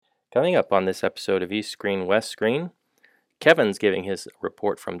Coming up on this episode of East Screen, West Screen, Kevin's giving his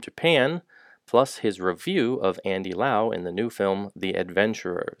report from Japan, plus his review of Andy Lau in the new film The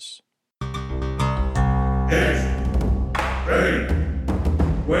Adventurers. East,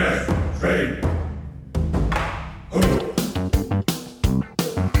 Screen, West Screen.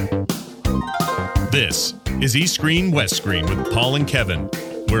 This is East Screen, West Screen with Paul and Kevin,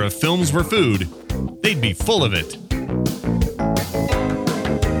 where if films were food, they'd be full of it.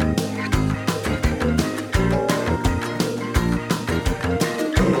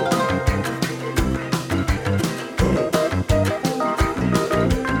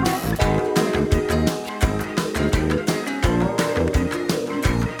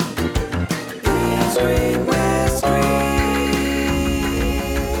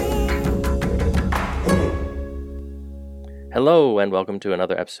 Hello and welcome to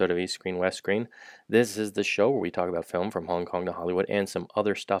another episode of East Screen, West Screen. This is the show where we talk about film from Hong Kong to Hollywood and some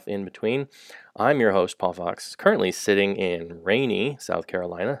other stuff in between. I'm your host, Paul Fox, currently sitting in rainy South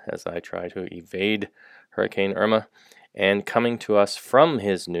Carolina as I try to evade Hurricane Irma. And coming to us from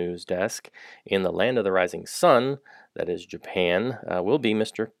his news desk in the land of the rising sun, that is Japan, will be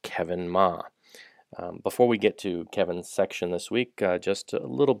Mr. Kevin Ma. Before we get to Kevin's section this week, just a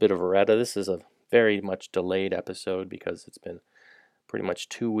little bit of errata. This is a very much delayed episode because it's been pretty much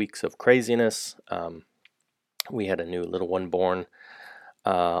 2 weeks of craziness. We had a new little one born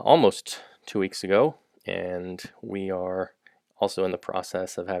almost 2 weeks ago, and we are also in the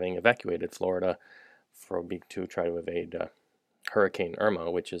process of having evacuated Florida to try to evade Hurricane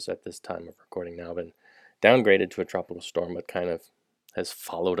Irma, which is at this time of recording now been downgraded to a tropical storm, but kind of has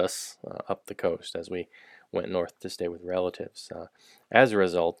followed us up the coast as we went north to stay with relatives. As a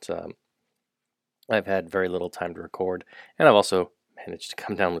result, I've had very little time to record, and I've also managed to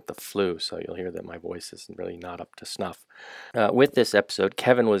come down with the flu, so you'll hear that my voice is really not up to snuff. With this episode,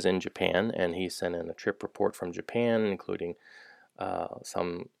 Kevin was in Japan, and he sent in a trip report from Japan, including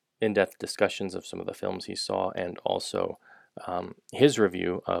some in-depth discussions of some of the films he saw, and also his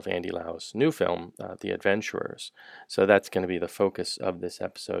review of Andy Lau's new film, The Adventurers. So that's going to be the focus of this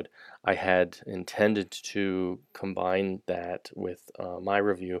episode. I had intended to combine that with my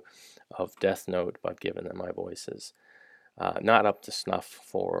review of Death Note, but given that my voice is not up to snuff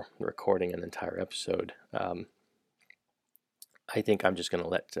for recording an entire episode, I think I'm just going to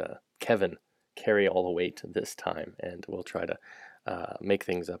let Kevin carry all the weight this time, and we'll try to make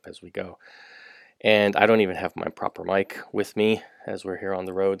things up as we go. And I don't even have my proper mic with me as we're here on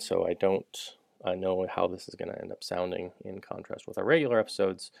the road, so I know how this is going to end up sounding in contrast with our regular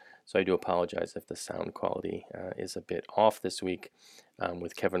episodes. So I do apologize if the sound quality is a bit off this week,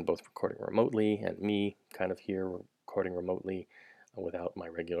 with Kevin both recording remotely and me kind of here recording remotely without my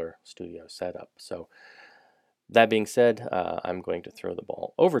regular studio setup. So that being said, I'm going to throw the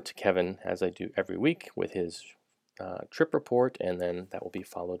ball over to Kevin as I do every week with his trip report, and then that will be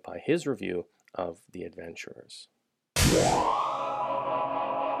followed by his review of The Adventurers.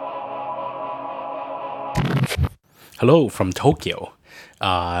 Hello from Tokyo.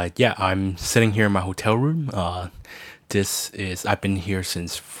 I'm sitting here in my hotel room. I've been here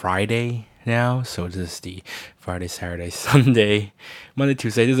since Friday now, so this is the Friday, Saturday, Sunday, Monday,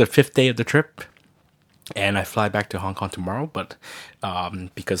 Tuesday. This is the 5th day of the trip, and I fly back to Hong Kong tomorrow, but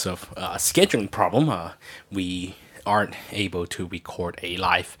because of a scheduling problem, we aren't able to record a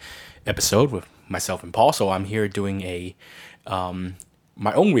live episode with myself and Paul, so I'm here doing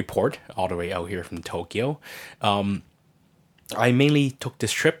my own report all the way out here from Tokyo. I mainly took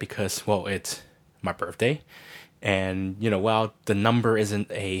this trip because, well, it's my birthday, and the number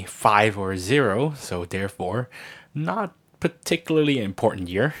isn't a 5 or a 0, so therefore not particularly an important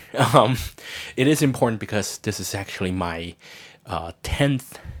year. It is important because this is actually my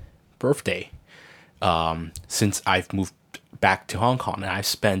 10th birthday since I've moved back to Hong Kong, and I've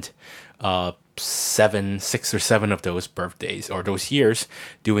spent 6 or 7 of those birthdays or those years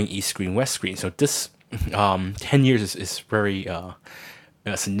doing East Screen, West Screen. So this 10 years is very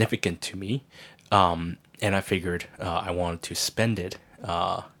significant to me, and I figured I wanted to spend it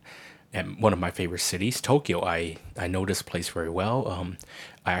at one of my favorite cities, Tokyo. I know this place very well.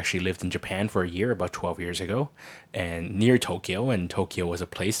 I actually lived in Japan for a year about 12 years ago, and near Tokyo, and Tokyo was a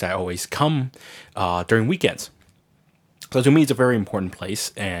place that I always come during weekends. So to me, it's a very important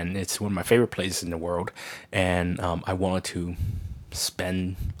place, and it's one of my favorite places in the world, and I wanted to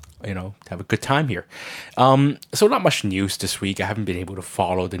spend, have a good time here. So not much news this week. I haven't been able to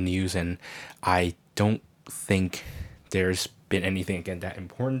follow the news, and I don't think there's been anything, again, that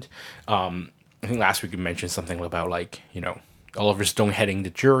important. I think last week you mentioned something about, Oliver Stone heading the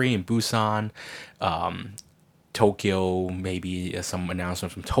jury in Busan, Tokyo, maybe some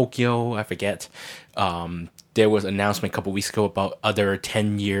announcement from Tokyo, I forget. There was an announcement a couple weeks ago about other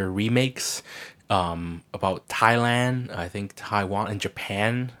 10-year remakes, about Thailand, I think Taiwan and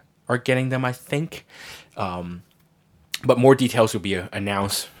Japan are getting them, I think. But more details will be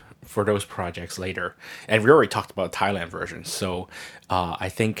announced for those projects later. And we already talked about Thailand version, so I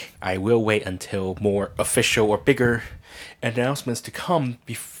think I will wait until more official or bigger announcements to come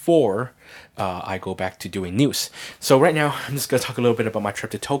before I go back to doing news. So right now, I'm just going to talk a little bit about my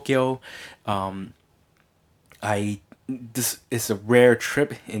trip to Tokyo. This is a rare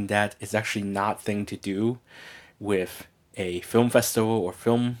trip in that it's actually nothing to do with a film festival or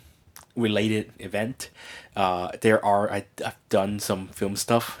film related event. I've done some film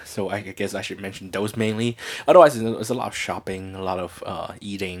stuff, so I guess I should mention those mainly. Otherwise, there's a lot of shopping, a lot of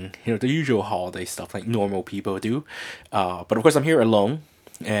eating, the usual holiday stuff like normal people do. But of course, I'm here alone,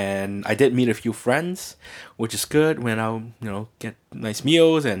 and I did meet a few friends, which is good. When I get nice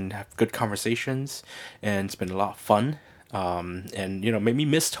meals and have good conversations, and it's been a lot of fun. And made me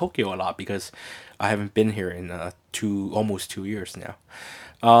miss Tokyo a lot because I haven't been here in almost 2 years now.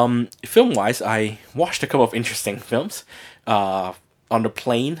 Film wise, I watched a couple of interesting films. On the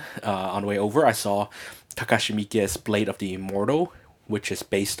plane, on the way over, I saw Takashi Miike's Blade of the Immortal, which is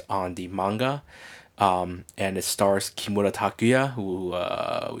based on the manga. And it stars Kimura Takuya, who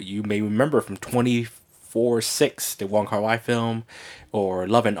you may remember from 24/6, the Wong Kar-wai film, or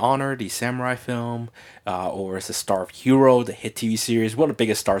Love and Honor, the samurai film, or as the star of Hero, the hit TV series, one of the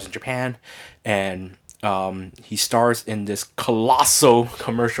biggest stars in Japan. And he stars in this colossal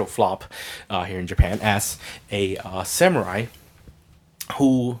commercial flop here in Japan as a samurai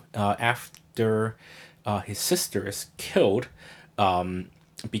who, after his sister is killed,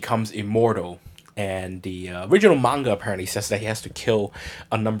 becomes immortal. And the original manga apparently says that he has to kill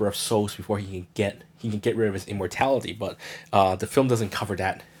a number of souls before he can get rid of his immortality. But the film doesn't cover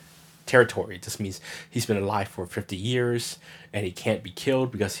that territory. It just means he's been alive for 50 years and he can't be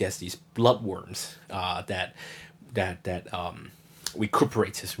killed because he has these bloodworms that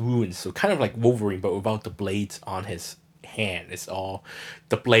recuperates his wounds. So kind of like Wolverine, but without the blades on his hand. It's all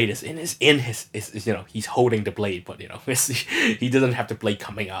the blade is in his he's holding the blade, but he doesn't have the blade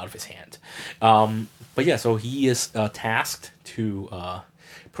coming out of his hand. But yeah, so he is tasked to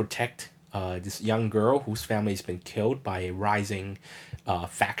protect this young girl whose family has been killed by a rising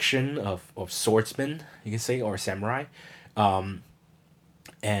faction of swordsmen, you can say, or samurai. So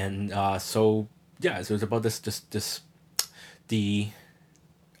it's about the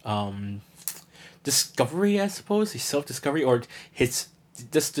discovery, I suppose, his self-discovery, or his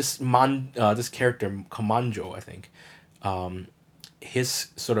this character Kamanjo, I think, his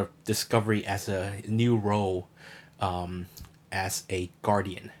sort of discovery as a new role, as a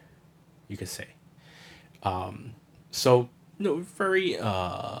guardian, you could say. So very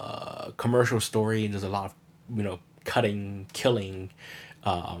commercial story, and there's a lot of cutting, killing,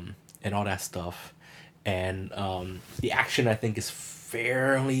 and all that stuff, and the action, I think, is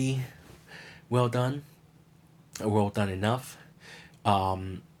fairly well done enough,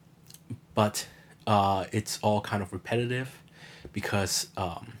 but it's all kind of repetitive because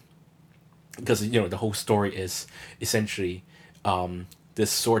the whole story is essentially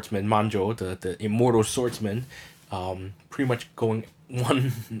this swordsman Manjo, the immortal swordsman, pretty much going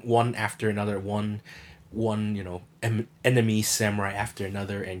one after another, one enemy samurai after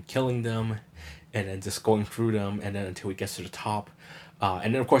another, and killing them, and then just going through them, and then until he gets to the top.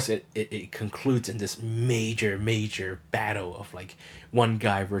 And then, of course, it concludes in this major battle of like one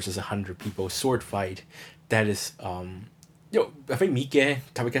guy versus 100 people sword fight. That is, I think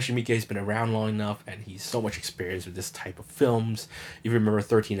Takashi Miike has been around long enough, and he's so much experience with this type of films. You remember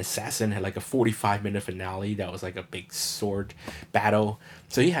 13 Assassin had like a 45-minute finale that was like a big sword battle.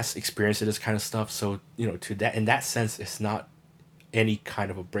 So he has experience with this kind of stuff. So to that, in that sense, it's not any kind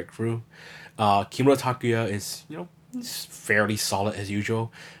of a breakthrough. Kimura Takuya is it's fairly solid as usual,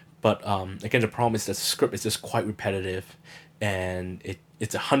 but again, the problem is that the script is just quite repetitive, and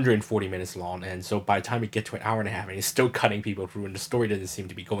it's 140 minutes long, and so by the time you get to an hour and a half and it's still cutting people through and the story doesn't seem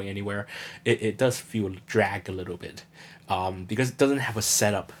to be going anywhere, it does feel dragged a little bit, because it doesn't have a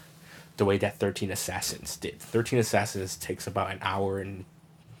setup the way that 13 Assassins did. 13 Assassins takes about an hour and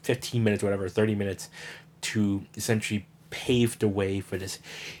 15 minutes, whatever, 30 minutes to essentially pave the way for this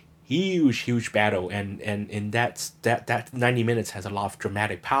huge battle, and in that 90 minutes has a lot of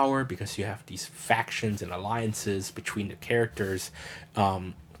dramatic power because you have these factions and alliances between the characters,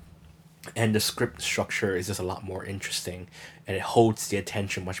 and the script structure is just a lot more interesting, and it holds the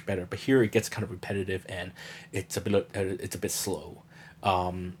attention much better. But here it gets kind of repetitive, and it's a bit slow.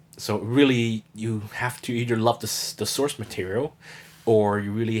 So really, you have to either love the source material, or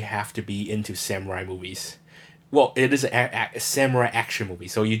you really have to be into samurai movies. Well, it is a samurai action movie,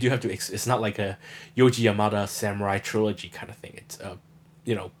 so you do have to. It's not like a Yoji Yamada samurai trilogy kind of thing. It's a,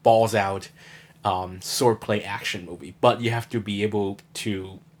 balls out, swordplay action movie. But you have to be able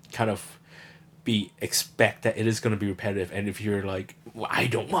to kind of expect that it is going to be repetitive. And if you're like, well, I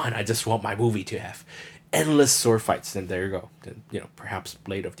don't mind, I just want my movie to have endless sword fights, then there you go. Then perhaps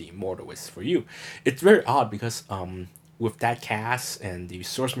Blade of the Immortal is for you. It's very odd because with that cast and the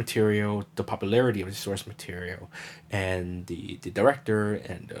source material, the popularity of the source material, and the director,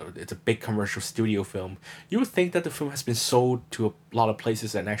 and it's a big commercial studio film, you would think that the film has been sold to a lot of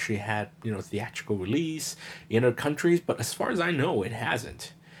places and actually had theatrical release in other countries. But as far as I know, it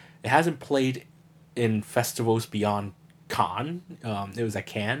hasn't. It hasn't played in festivals beyond Cannes. It was at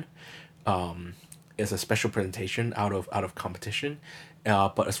Cannes. As a special presentation out of competition.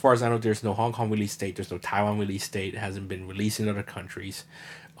 But as far as I know, there's no Hong Kong release date, there's no Taiwan release date, it hasn't been released in other countries.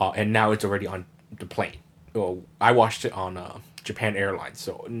 And now it's already on the plane. Well, I watched it on Japan Airlines,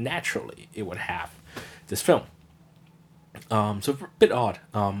 so naturally it would have this film. So a bit odd.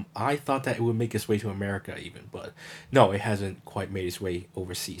 I thought that it would make its way to America even, but no, it hasn't quite made its way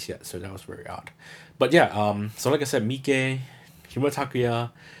overseas yet, so that was very odd. But yeah, so like I said, Mike, Himura Takuya,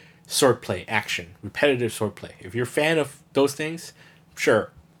 swordplay, action, repetitive swordplay. If you're a fan of those things,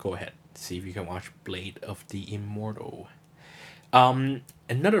 sure, go ahead. See if you can watch Blade of the Immortal.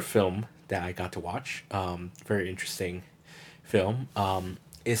 Another film that I got to watch, very interesting film,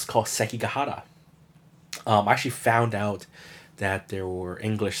 is called Sekigahara. I actually found out that there were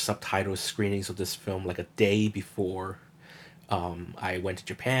English subtitle screenings of this film like a day before I went to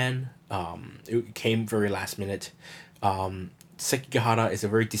Japan. It came very last minute. Sekigahara is a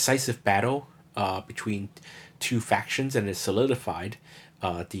very decisive battle between two factions, and is solidified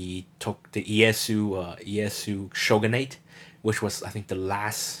the Ieyasu shogunate, which was, I think, the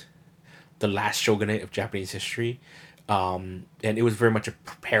last shogunate of Japanese history. And it was very much a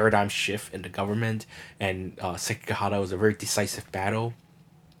paradigm shift in the government, and Sekigahara was a very decisive battle.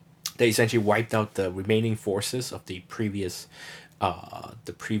 They essentially wiped out the remaining forces of the previous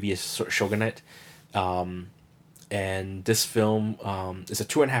shogunate. And this film is a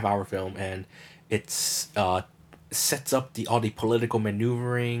 2.5-hour film, and it's sets up all the political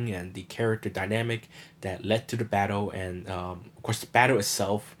maneuvering and the character dynamic that led to the battle. And of course, the battle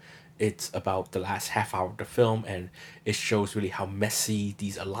itself, it's about the last half hour of the film, and it shows really how messy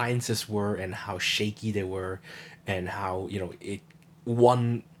these alliances were and how shaky they were, and how it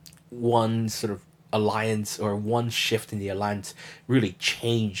one sort of alliance or one shift in the alliance really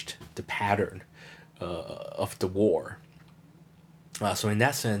changed the pattern of the war. So in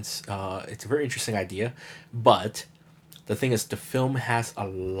that sense, it's a very interesting idea, but the thing is, the film has a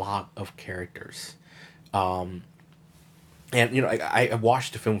lot of characters. And I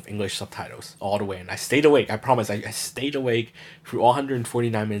watched the film with English subtitles all the way, and I stayed awake. I promise, I stayed awake through all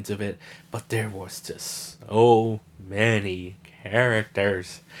 149 minutes of it, but there was just so many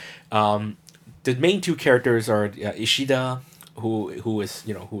characters. The main two characters are Ishida, who is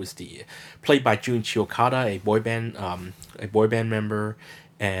the played by Junichi Okada, a boy band member,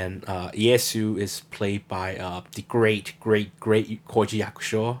 and Ieyasu is played by the great Koji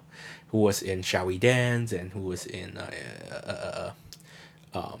Yakusho, who was in Shall We Dance and who was in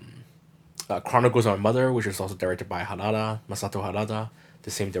Chronicles of My Mother, which was also directed by Masato Harada,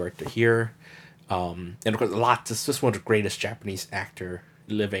 the same director here. And of course, it's just one of the greatest Japanese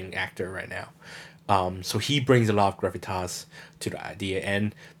living actor right now. So he brings a lot of gravitas to the idea,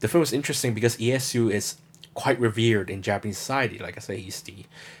 and the film is interesting because Ieyasu is quite revered in Japanese society. Like I say, he's the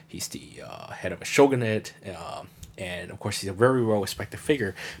head of a shogunate, and of course he's a very well respected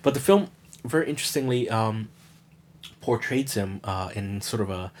figure. But the film, very interestingly, portrays him in sort of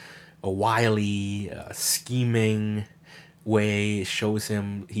a wily, scheming way. It shows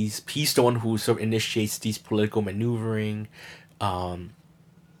him he's the one who sort of initiates these political maneuvering.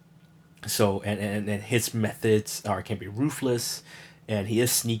 So and his methods can be ruthless, and he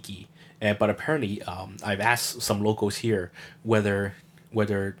is sneaky. But apparently, I've asked some locals here whether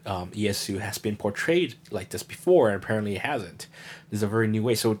Ieyasu has been portrayed like this before, and apparently it hasn't. This is a very new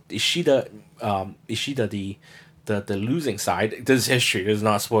way. So Ishida, the losing side. This is history. This is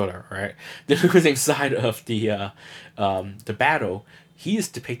not a spoiler, right? The losing side of the battle. He is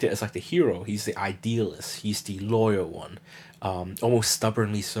depicted as like the hero. He's the idealist. He's the loyal one, almost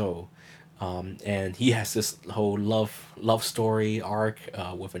stubbornly so. And he has this whole love story arc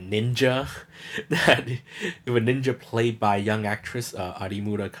with a ninja, played by young actress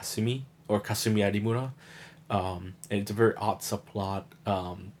Kasumi Arimura. And it's a very odd subplot.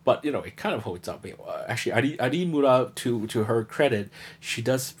 But it kind of holds up. Actually, Adi Mura, to her credit, she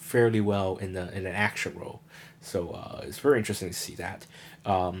does fairly well in an action role. So it's very interesting to see that.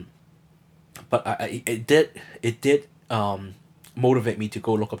 But it did motivate me to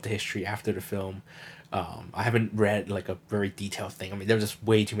go look up the history after the film. I haven't read like a very detailed thing. I mean, there's just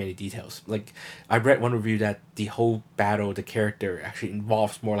way too many details. Like, I read one review that the whole battle, the character actually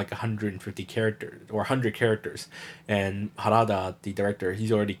involves more like 150 characters or 100 characters, and Harada, the director, he's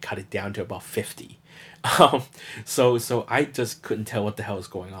already cut it down to about 50. So I just couldn't tell what the hell is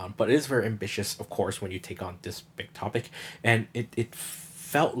going on. But it is very ambitious, of course, when you take on this big topic, and it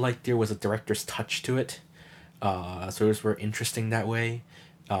felt like there was a director's touch to it. So it was very interesting that way.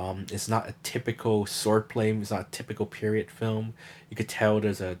 It's not a typical swordplay. It's not a typical period film. You could tell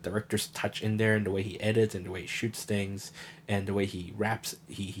there's a director's touch in there, in the way he edits, and the way he shoots things, and the way he raps.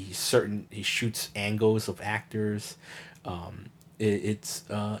 He shoots angles of actors. It's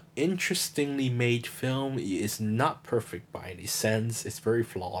interestingly made film. It's not perfect by any sense. It's very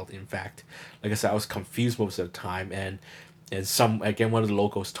flawed. In fact, like I said, I was confused most of the time, and one of the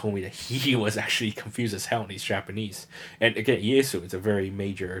locals told me that he was actually confused as hell, and he's Japanese. And again, Ieyasu is a very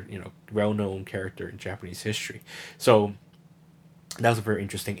major, well-known character in Japanese history. So that was a very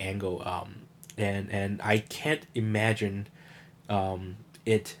interesting angle. And I can't imagine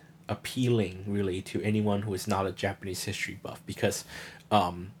it appealing really to anyone who is not a Japanese history buff, because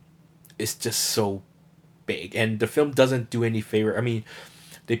it's just so big, and the film doesn't do any favor. I mean,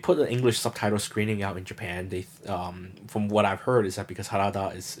 they put an English subtitle screening out in Japan. They, from what I've heard, is that because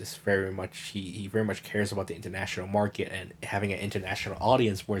Harada is very much, he very much cares about the international market and having an international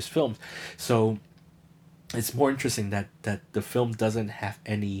audience for his films. So it's more interesting that the film doesn't have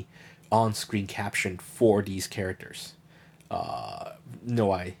any on-screen caption for these characters.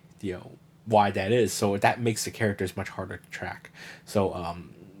 No idea why that is. So that makes the characters much harder to track. So,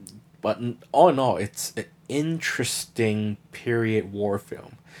 but all in all, it's an interesting period war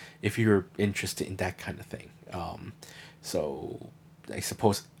film if you're interested in that kind of thing. So I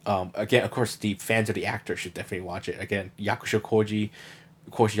suppose, again, of course, the fans of the actor should definitely watch it. Again, Koji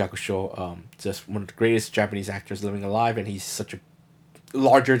Yakusho, just one of the greatest Japanese actors living alive, and he's such a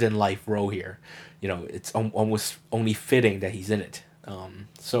larger than life role here. It's almost only fitting that he's in it.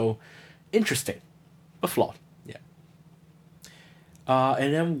 So interesting, but flawed. Yeah.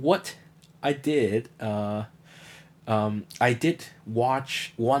 And then what I did, I did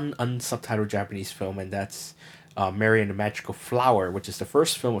watch one unsubtitled Japanese film, and that's Mary and the Magical Flower, which is the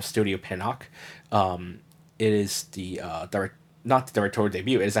first film of Studio Pinnock. It is the not the directorial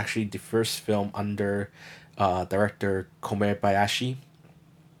debut. It is actually the first film under director Komebayashi.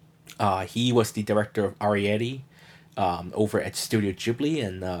 He was the director of Arrietty over at Studio Ghibli,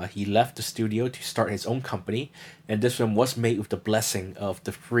 and he left the studio to start his own company. And this film was made with the blessing of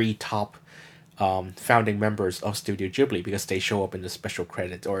the three top founding members of Studio Ghibli, because they show up in the special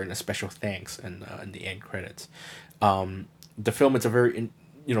credits or in the special thanks and in the end credits. The film is a very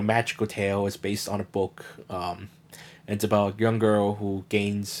magical tale. It's based on a book. And it's about a young girl who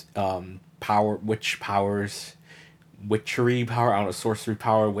gains witchery power, I don't know, sorcery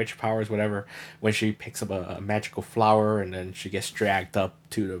power, witch powers, whatever, when she picks up a magical flower, and then she gets dragged up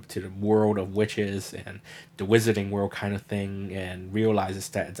to the world of witches and the wizarding world kind of thing, and realizes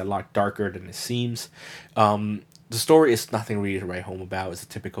that it's a lot darker than it seems. The story is nothing really to write home about. It's a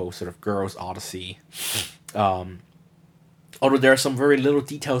typical sort of girl's odyssey. Although there are some very little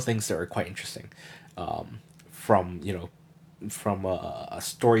detailed things that are quite interesting, from a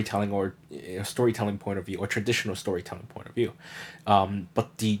storytelling or a storytelling point of view, or traditional storytelling point of view.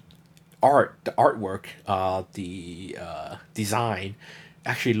 But the artwork, the design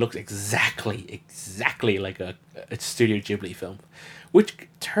actually looks exactly like a Studio Ghibli film, which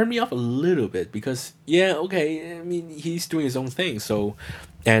turned me off a little bit, because I mean, he's doing his own thing. So,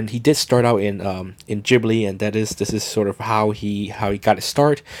 and he did start out in Ghibli, and this is sort of how he got his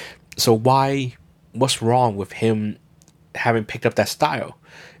start. So what's wrong with him having picked up that style,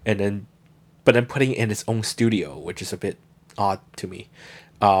 but then putting it in his own studio, which is a bit odd to me.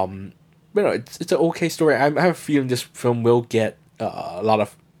 It's an okay story. I have a feeling this film will get a lot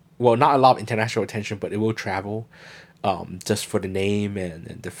of, well, not a lot of international attention, but it will travel, just for the name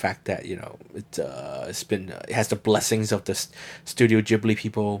and the fact that it has the blessings of the Studio Ghibli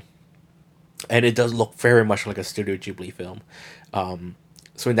people, and it does look very much like a Studio Ghibli film.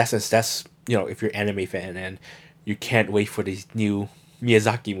 So in that sense, that's if you're an anime fan and you can't wait for this new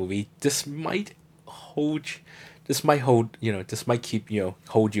Miyazaki movie, this might keep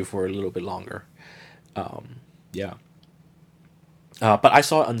hold you for a little bit longer. Yeah. But I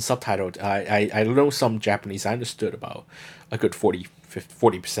saw it unsubtitled. I know some Japanese. I understood about a good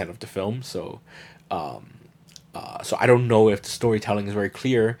 40% of the film. So I don't know if the storytelling is very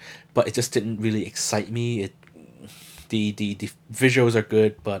clear, but it just didn't really excite me. The visuals are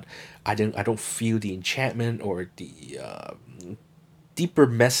good, but I don't feel the enchantment or the deeper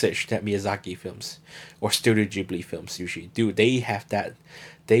message that Miyazaki films or Studio Ghibli films usually do. They have that.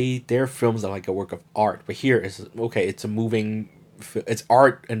 Their films are like a work of art, but here is okay. It's a moving. It's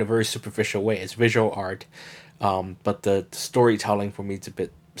art in a very superficial way. It's visual art, but the storytelling for me it's a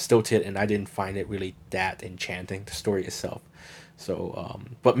bit stilted, and I didn't find it really that enchanting. The story itself. So,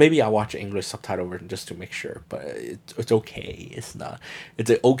 but maybe I'll watch an English subtitle version just to make sure. But it's okay. It's not. It's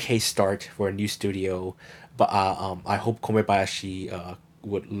an okay start for a new studio. But I hope Komebayashi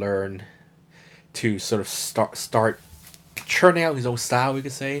would learn to sort of start churning out his own style. We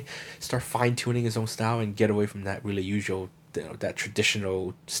could say, start fine tuning his own style and get away from that really usual, that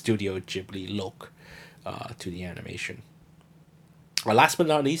traditional Studio Ghibli look to the animation. Last but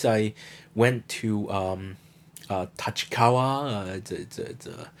not least, I went to Tachikawa. It's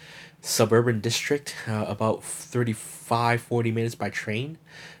a suburban district, about 40 minutes by train.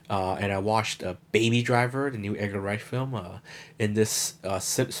 And I watched Baby Driver, the new Edgar Wright film, in this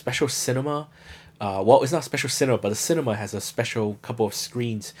special cinema. Well, it's not special cinema, but the cinema has a special couple of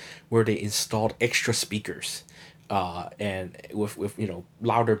screens where they installed extra speakers. And with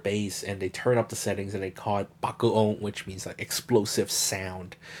louder bass, and they turn up the settings, and they call it bakuon, which means like explosive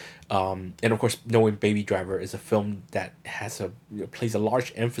sound. And of course, knowing Baby Driver is a film that has plays a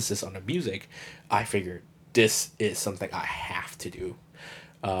large emphasis on the music, I figured this is something I have to do.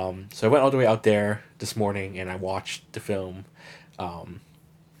 So I went all the way out there this morning, and I watched the film.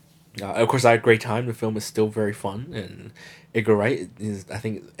 Of course, I had a great time. The film is still very fun, and Edgar Wright is, I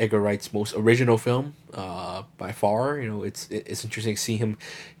think, Edgar Wright's most original film by far. It's interesting to see him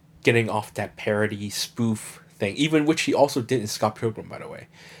getting off that parody spoof thing, even which he also did in Scott Pilgrim, by the way.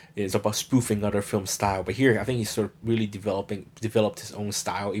 It's about spoofing other film style, but here I think he's sort of really developed his own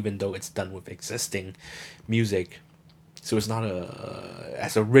style, even though it's done with existing music. So it's not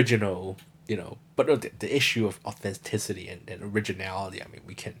as original, but the issue of authenticity and originality, I mean,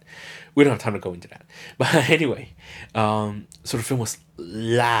 we don't have time to go into that. But anyway, so the film was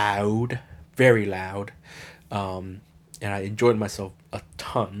loud, very loud, and I enjoyed myself a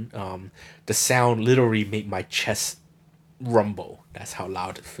ton. The sound literally made my chest rumble. That's how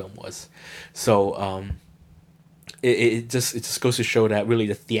loud the film was. So it just goes to show that really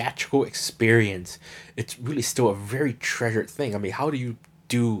the theatrical experience, it's really still a very treasured thing. I mean, how do you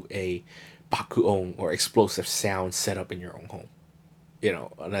do a bakuon or explosive sound setup in your own home?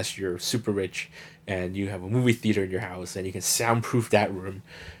 Unless you're super rich and you have a movie theater in your house and you can soundproof that room,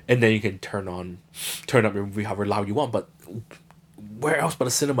 and then you can turn up your movie however loud you want. But where else but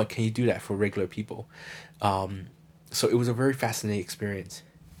a cinema can you do that for regular people? So it was a very fascinating experience.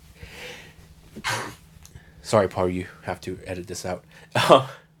 Sorry, Paul, you have to edit this out.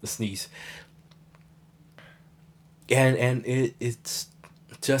 The sneeze. And it's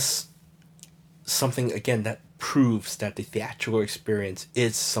just something, again, that proves that the theatrical experience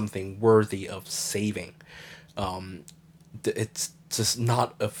is something worthy of saving. It's just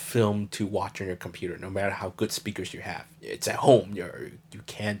not a film to watch on your computer, no matter how good speakers you have. It's at home. You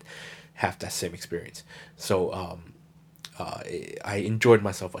can't have that same experience. So I enjoyed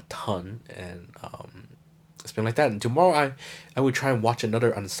myself a ton, and it's been like that. And tomorrow I would try and watch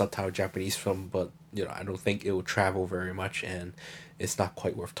another unsubtitled Japanese film, but I don't think it will travel very much, and it's not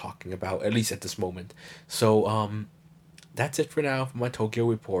quite worth talking about, at least at this moment. So that's it for now for my Tokyo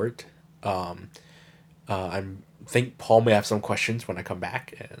report. I think Paul may have some questions when I come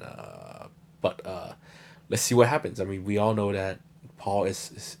back, but let's see what happens. I mean, we all know that Paul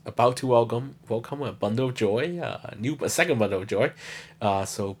is about to welcome a bundle of joy, a second bundle of joy.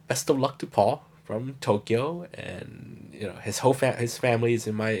 So best of luck to Paul from Tokyo, and his whole his family is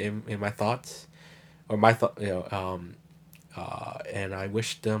in my thoughts, or my thought. And I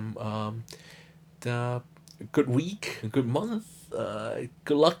wish them the good week, a good month,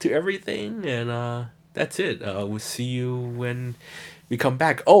 good luck to everything, and that's it. We'll see you when we come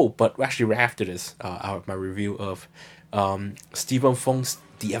back. Oh, but actually, right after this, I'll have my review of Stephen Fung's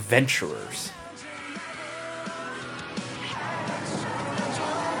The Adventurers.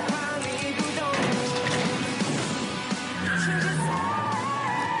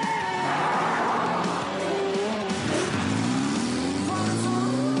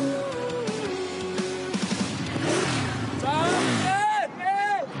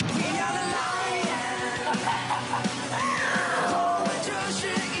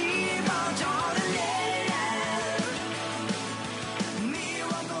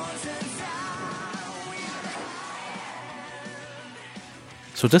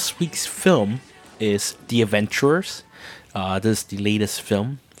 So this week's film is The Adventurers. This is the latest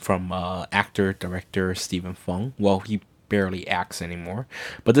film from actor director Stephen Fung. Well, he barely acts anymore,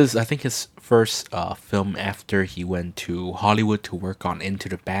 but this is, I think, his first film after he went to Hollywood to work on Into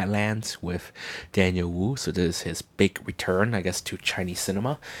the Badlands with Daniel Wu. So this is his big return, I guess, to Chinese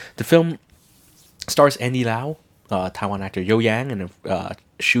cinema. The film stars Andy Lau, Taiwan actor You Yang, and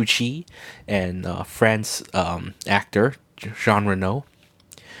Shu Qi, and France actor Jean Reno.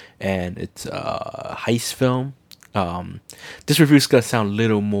 And it's a heist film. This review is gonna sound a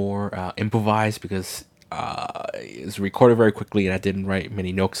little more improvised because it's recorded very quickly and I didn't write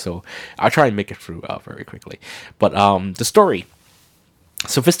many notes, so I'll try and make it through very quickly. But the story.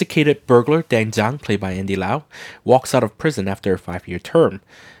 Sophisticated burglar Dan Zhang, played by Andy Lau, walks out of prison after a 5-year term.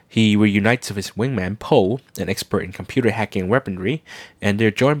 He reunites with his wingman, Po, an expert in computer hacking and weaponry, and they're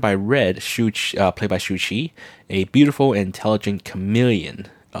joined by Red, played by Shu Qi, a beautiful and intelligent chameleon,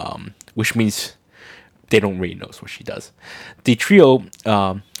 which means they don't really know what she does. The trio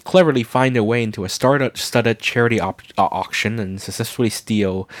cleverly find their way into a star-studded charity auction and successfully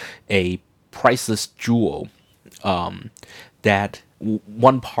steal a priceless jewel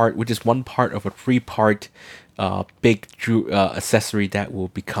which is one part of a 3-part big accessory that will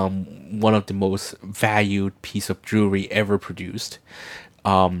become one of the most valued piece of jewelry ever produced.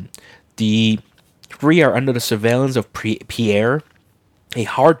 The three are under the surveillance of Pierre, a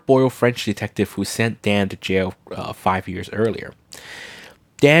hard-boiled French detective who sent Dan to jail 5 years earlier.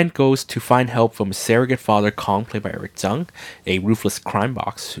 Dan goes to find help from his surrogate father, Kong, played by Eric Tsang, a ruthless crime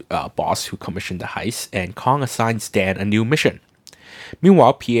boss who commissioned the heist, and Kong assigns Dan a new mission.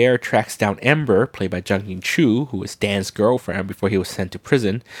 Meanwhile, Pierre tracks down Amber, played by Zhang Yingchu, who was Dan's girlfriend before he was sent to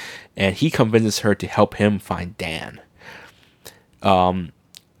prison, and he convinces her to help him find Dan. Dan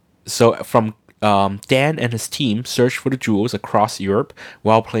and his team search for the jewels across Europe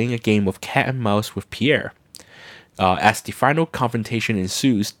while playing a game of cat and mouse with Pierre. As the final confrontation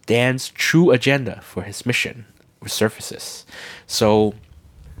ensues, Dan's true agenda for his mission resurfaces. So,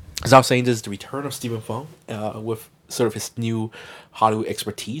 as I was saying, this is the return of Stephen Fung with sort of his new Hollywood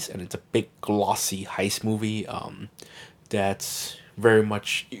expertise, and it's a big, glossy heist movie that's very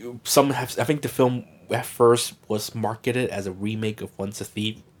much... I think the film at first was marketed as a remake of Once a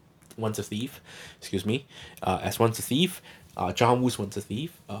Thief, as Once a Thief, John Woo's Once a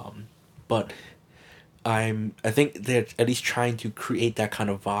Thief, but I think they're at least trying to create that kind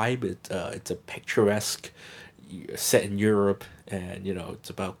of vibe. It's a picturesque set in Europe, and it's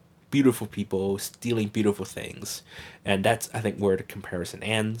about beautiful people stealing beautiful things, and that's, I think, where the comparison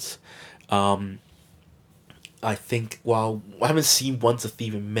ends. I think, well, I haven't seen Once a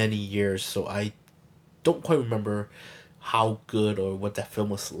Thief in many years, so I don't quite remember how good or what that film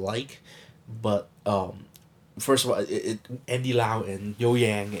was like, but first of all, Andy Lau and You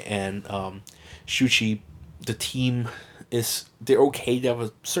Yang and Shu Qi, the team they're okay. They have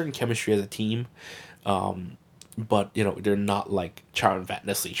a certain chemistry as a team, but they're not like Sharon Van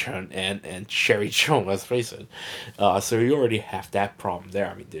Nestle Chun and Sherry Chung, let's face it. So you already have that problem there.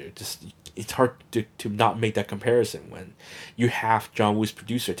 I mean, it's hard to not make that comparison when you have John Woo's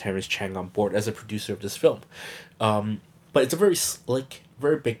producer Terrence Chang on board as a producer of this film. But it's a very slick,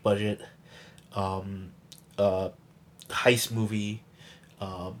 very big budget heist movie.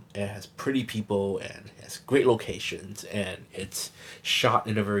 It has pretty people and it has great locations, and it's shot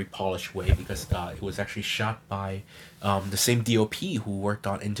in a very polished way because it was actually shot by the same DOP who worked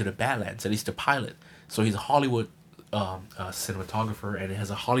on Into the Badlands, at least the pilot. So he's a Hollywood cinematographer, and it has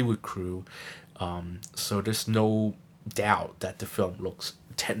a Hollywood crew. So there's no doubt that the film looks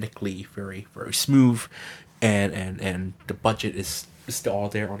technically very, very smooth, and the budget is still all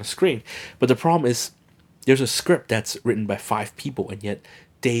there on the screen. But the problem is, there's a script that's written by 5 people, and yet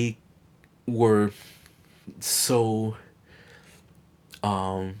they were so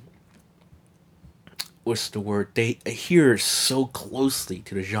what's the word? They adhere so closely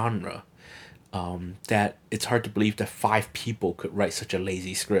to the genre that it's hard to believe that 5 people could write such a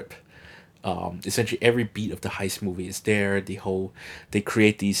lazy script. Essentially, every beat of the heist movie is there. They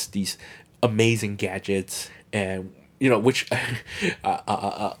create these amazing gadgets, and which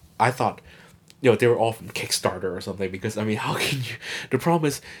I thought, they were all from Kickstarter or something, because, I mean, how can you... The problem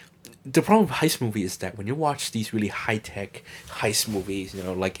with heist movie is that when you watch these really high-tech heist movies,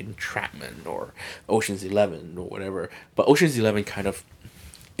 like Entrapment or Ocean's 11 or whatever, but Ocean's 11 kind of...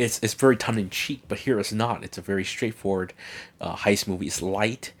 It's very tongue-in-cheek, but here it's not. It's a very straightforward heist movie. It's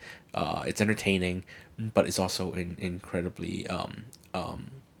light, it's entertaining, but it's also incredibly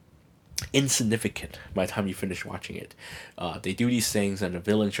insignificant by the time you finish watching it. They do these things and the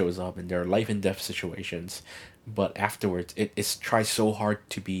villain shows up and there are life and death situations, but afterwards it tries so hard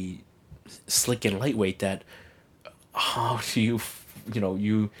to be slick and lightweight that how do you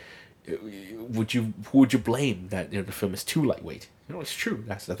you who would you blame that the film is too lightweight? It's true.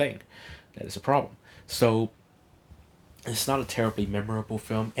 That's the thing. That is a problem. So it's not a terribly memorable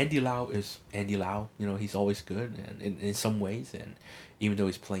film. Andy Lau is Andy Lau. He's always good, and in some ways, and even though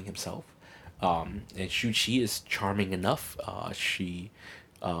he's playing himself, and Shu Qi is charming enough. She,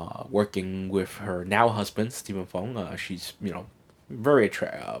 working with her now husband Stephen Fong. She's very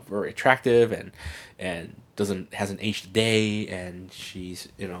attractive and hasn't aged a day, and she's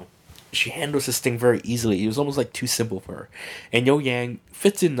she handles this thing very easily. It was almost like too simple for her, and Yo Yang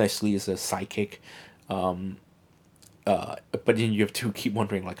fits in nicely as a sidekick. But then you have to keep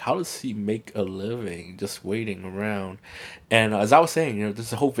wondering, like, how does he make a living just waiting around? And as I was saying,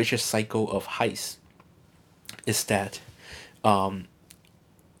 there's a whole vicious cycle of heist. Is that, why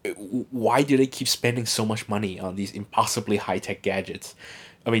do they keep spending so much money on these impossibly high tech gadgets?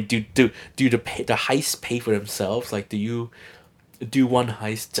 I mean, do the heists pay for themselves? Like, do you do one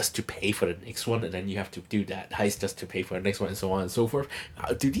heist just to pay for the next one, and then you have to do that heist just to pay for the next one, and so on and so forth?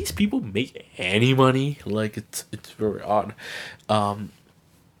 Do these people make any money? Like, it's very odd.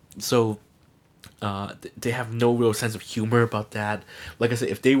 So they have no real sense of humor about that. Like I said,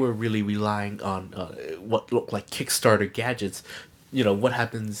 if they were really relying on what looked like Kickstarter gadgets, what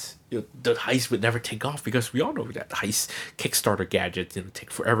happens? The heist would never take off, because we all know that heist Kickstarter gadgets take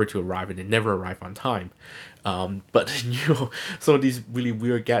forever to arrive, and they never arrive on time. But some of these really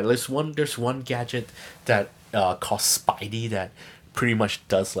weird gadgets. There's one gadget that called Spidey that pretty much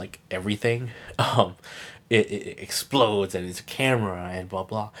does like everything. It explodes, and it's a camera and blah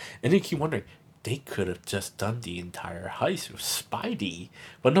blah. And then you keep wondering, they could have just done the entire heist with Spidey,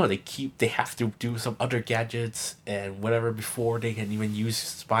 but no, they have to do some other gadgets and whatever before they can even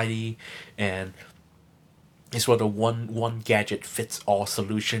use Spidey, and it's sort of one gadget fits all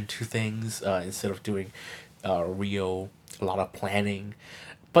solution to things, instead of doing a lot of planning.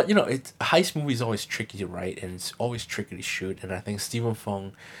 But it's a heist movie is always tricky to write, and it's always tricky to shoot, and I think Stephen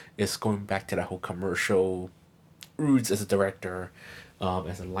Fong is going back to that whole commercial roots as a director,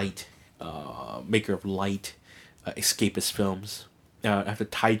 as a light maker of light escapist films. After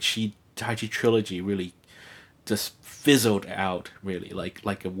Tai Chi trilogy really just fizzled out, really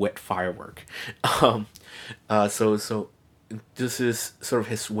like a wet firework. So this is sort of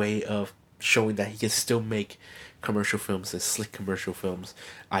his way of showing that he can still make commercial films and slick commercial films.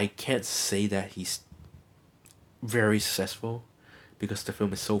 I can't say that he's very successful, because the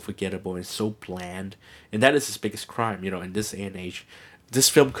film is so forgettable and so bland, and that is his biggest crime. In this day and age, this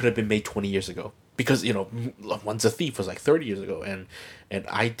film could have been made 20 years ago, because Once a Thief was like 30 years ago, and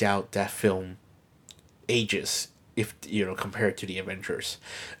I doubt that film ages if compared to the Avengers.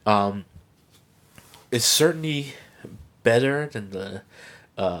 It's certainly better than the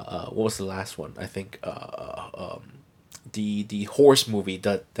what was the last one? I think the horse movie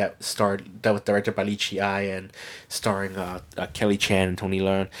that was directed by Lee Chi-ai and starring Kelly Chan and Tony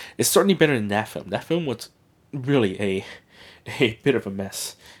Leung. It's certainly better than that film. That film was really a bit of a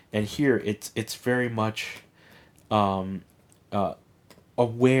mess, and here it's very much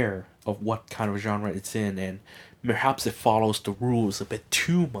aware of what kind of genre it's in, and perhaps it follows the rules a bit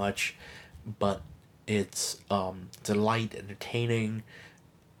too much, but it's delight, entertaining,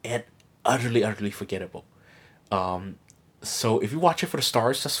 and utterly forgettable. So if you watch it for the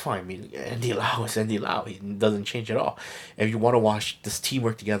stars, that's fine. I mean, Andy Lau is Andy Lau. He doesn't change at all. If you want to watch this team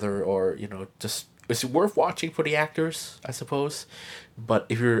work together, or just, it's worth watching for the actors, I suppose. But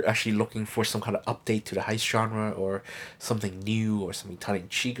if you're actually looking for some kind of update to the heist genre, or something new, or something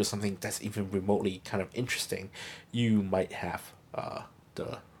tongue-in-cheek, or something that's even remotely kind of interesting, you might have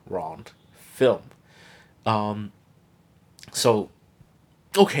the wrong film. So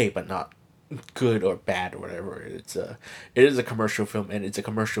okay, but not good or bad or whatever. It is a commercial film, and it's a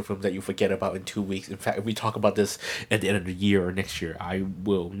commercial film that you forget about in 2 weeks. In fact, if we talk about this at the end of the year or next year, I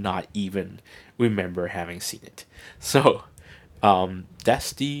will not even remember having seen it. So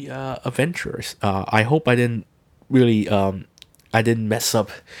that's the Avengers. I hope I didn't really I didn't mess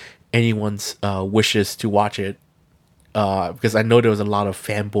up anyone's wishes to watch it, because I know there was a lot of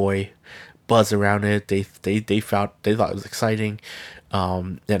fanboy buzz around it. They thought it was exciting,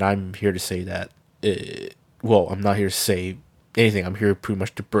 and I'm here to say that I'm not here to say anything. I'm here pretty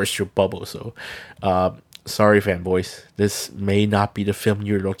much to burst your bubble. So sorry, fanboys, this may not be the film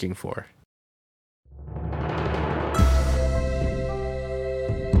you're looking for.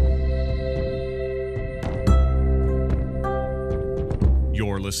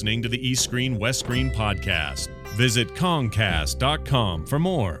 You're listening to the East Screen West Screen podcast. Visit Comcast.com for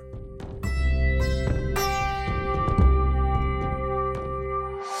more.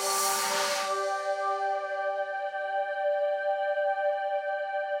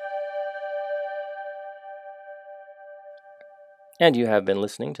 And you have been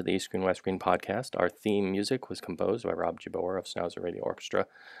listening to the East Screen West Screen podcast. Our theme music was composed by Rob Jabor of Schnauzer Radio Orchestra.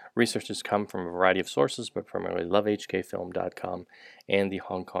 Research has come from a variety of sources, but primarily lovehkfilm.com and the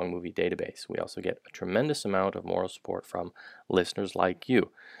Hong Kong Movie Database. We also get a tremendous amount of moral support from listeners like you.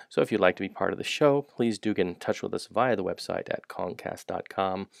 So if you'd like to be part of the show, please do get in touch with us via the website at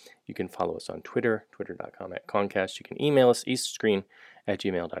Concast.com. You can follow us on Twitter, twitter.com at Concast. You can email us,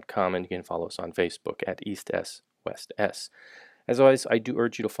 eastscreen@gmail.com, and you can follow us on Facebook at EastSWestS. As always, I do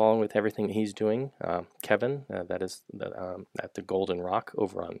urge you to follow him with everything that he's doing. Kevin, that is at the Golden Rock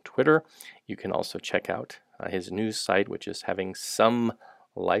over on Twitter. You can also check out his news site, which is having some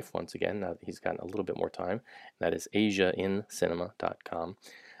life once again, now that he's gotten a little bit more time. That is asiaincinema.com.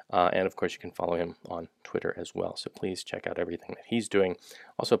 And of course, you can follow him on Twitter as well. So please check out everything that he's doing.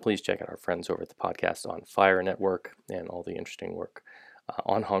 Also, please check out our friends over at the Podcast on Fire Network and all the interesting work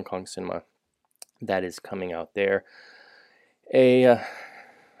on Hong Kong cinema that is coming out there. A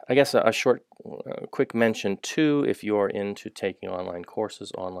short, quick mention too, if you are into taking online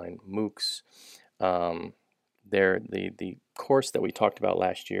courses, online MOOCs, the course that we talked about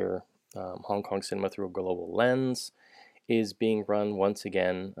last year, Hong Kong Cinema Through a Global Lens, is being run once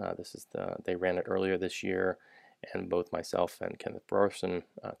again. They ran it earlier this year, and both myself and Kenneth Brorson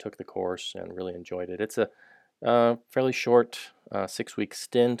took the course and really enjoyed it. It's a fairly short 6-week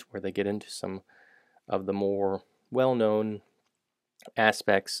stint where they get into some of the more well-known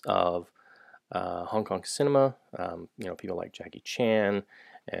aspects of Hong Kong cinema, people like Jackie Chan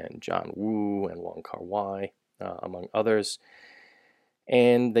and John Woo and Wong Kar-wai, among others.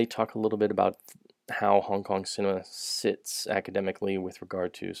 And they talk a little bit about how Hong Kong cinema sits academically with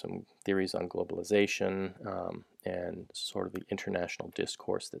regard to some theories on globalization and sort of the international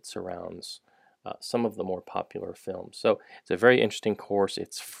discourse that surrounds some of the more popular films. So it's a very interesting course.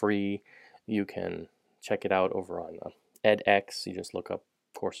 It's free. You can check it out over on edX. You just look up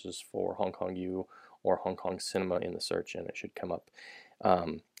courses for Hong Kong U or Hong Kong cinema in the search, and it should come up.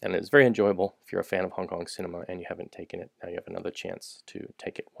 And it's very enjoyable. If you're a fan of Hong Kong cinema and you haven't taken it, now you have another chance to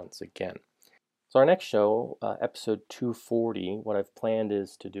take it once again. So our next show, episode 240, what I've planned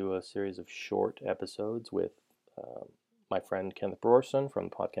is to do a series of short episodes with my friend Kenneth Brorson from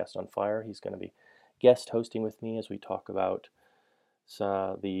the Podcast on Fire. He's going to be guest hosting with me as we talk about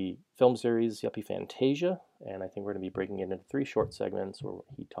the film series Yuppie Fantasia, and I think we're going to be breaking it into 3 short segments where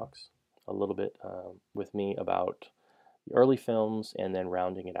he talks a little bit with me about the early films and then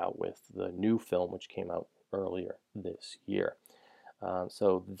rounding it out with the new film which came out earlier this year.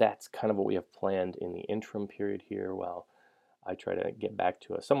 So that's kind of what we have planned in the interim period here while I try to get back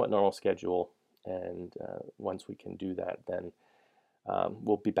to a somewhat normal schedule, and once we can do that, then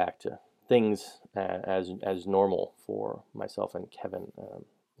we'll be back to things as normal for myself and Kevin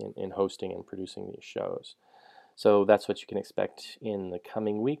in hosting and producing these shows. So that's what you can expect in the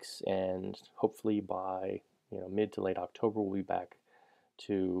coming weeks, and hopefully by mid to late October we'll be back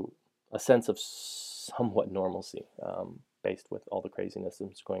to a sense of somewhat normalcy, based with all the craziness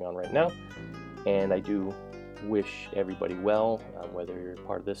that's going on right now. And I do wish everybody well, whether you're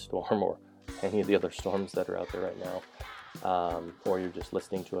part of this storm or any of the other storms that are out there right now. Or you're just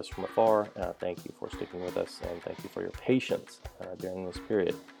listening to us from afar. Thank you for sticking with us, and thank you for your patience during this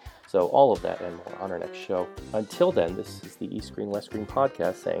period. So all of that and more on our next show. Until then, this is the East Screen West Screen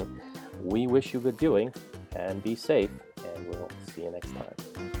podcast saying we wish you good viewing and be safe, and we'll see you next time.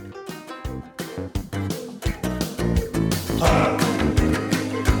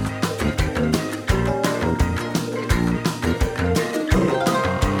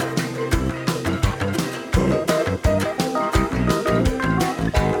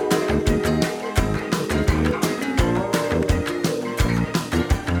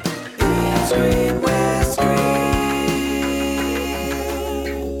 Screen